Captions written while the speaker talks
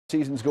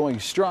Season's going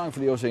strong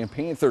for the Ozen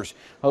Panthers.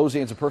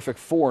 Ozen's a perfect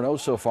 4-0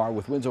 so far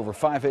with wins over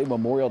 5A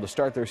Memorial to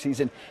start their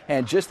season,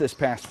 and just this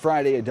past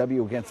Friday a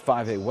W against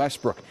 5A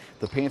Westbrook.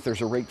 The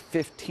Panthers are ranked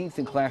 15th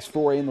in Class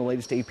 4A in the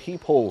latest AP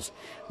polls.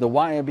 The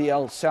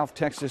YMBL South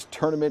Texas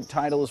tournament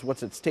title is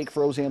what's at stake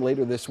for Ozen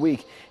later this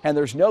week, and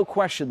there's no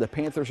question the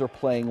Panthers are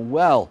playing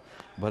well.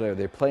 But are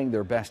they playing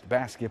their best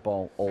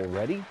basketball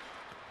already?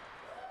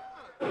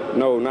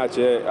 No, not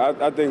yet.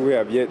 I think we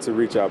have yet to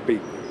reach our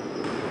peak.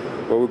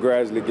 But we're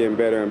gradually getting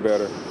better and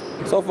better.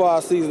 So far,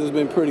 our season has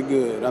been pretty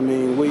good. I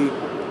mean,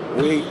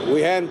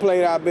 we hadn't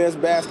played our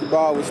best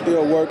basketball. We're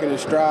still working and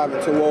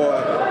striving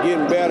toward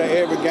getting better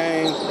every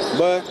game.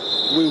 But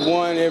we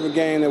won every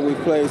game that we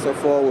played so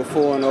far with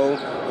 4-0,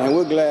 and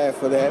we're glad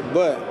for that.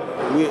 But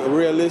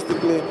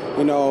realistically,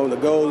 you know, the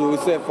goals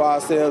we set for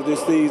ourselves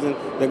this season,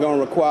 they're going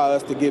to require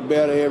us to get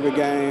better every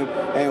game,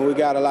 and we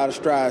got a lot of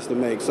strides to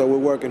make. So we're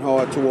working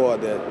hard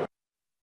toward that.